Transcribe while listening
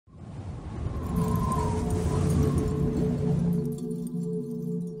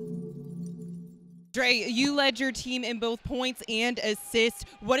Dre, you led your team in both points and assists.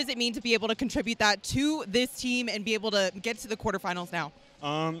 What does it mean to be able to contribute that to this team and be able to get to the quarterfinals now?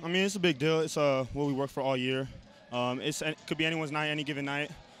 I mean, it's a big deal. It's what we worked for all year. It could be anyone's night, any given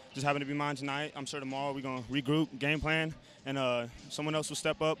night. Just happened to be mine tonight. I'm sure tomorrow we're going to regroup, game plan, and someone else will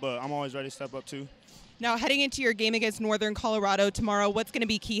step up, but I'm always ready to step up too. Now, heading into your game against Northern Colorado tomorrow, what's going to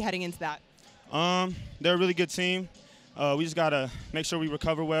be key heading into that? They're a really good team. We just got to make sure we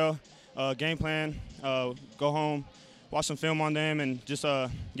recover well, game plan, go home, watch some film on them, and just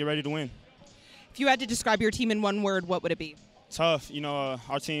get ready to win. If you had to describe your team in one word, what would it be? Tough.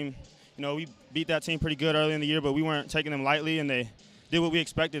 Our team, we beat that team pretty good early in the year, but we weren't taking them lightly, and they did what we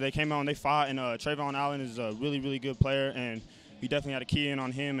expected. They came out and they fought, and Trayvon Allen is a really, really good player, and we definitely had a key in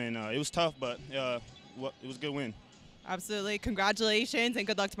on him, and it was tough, but it was a good win. Absolutely. Congratulations, and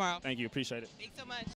good luck tomorrow. Thank you. Appreciate it. Thanks so much.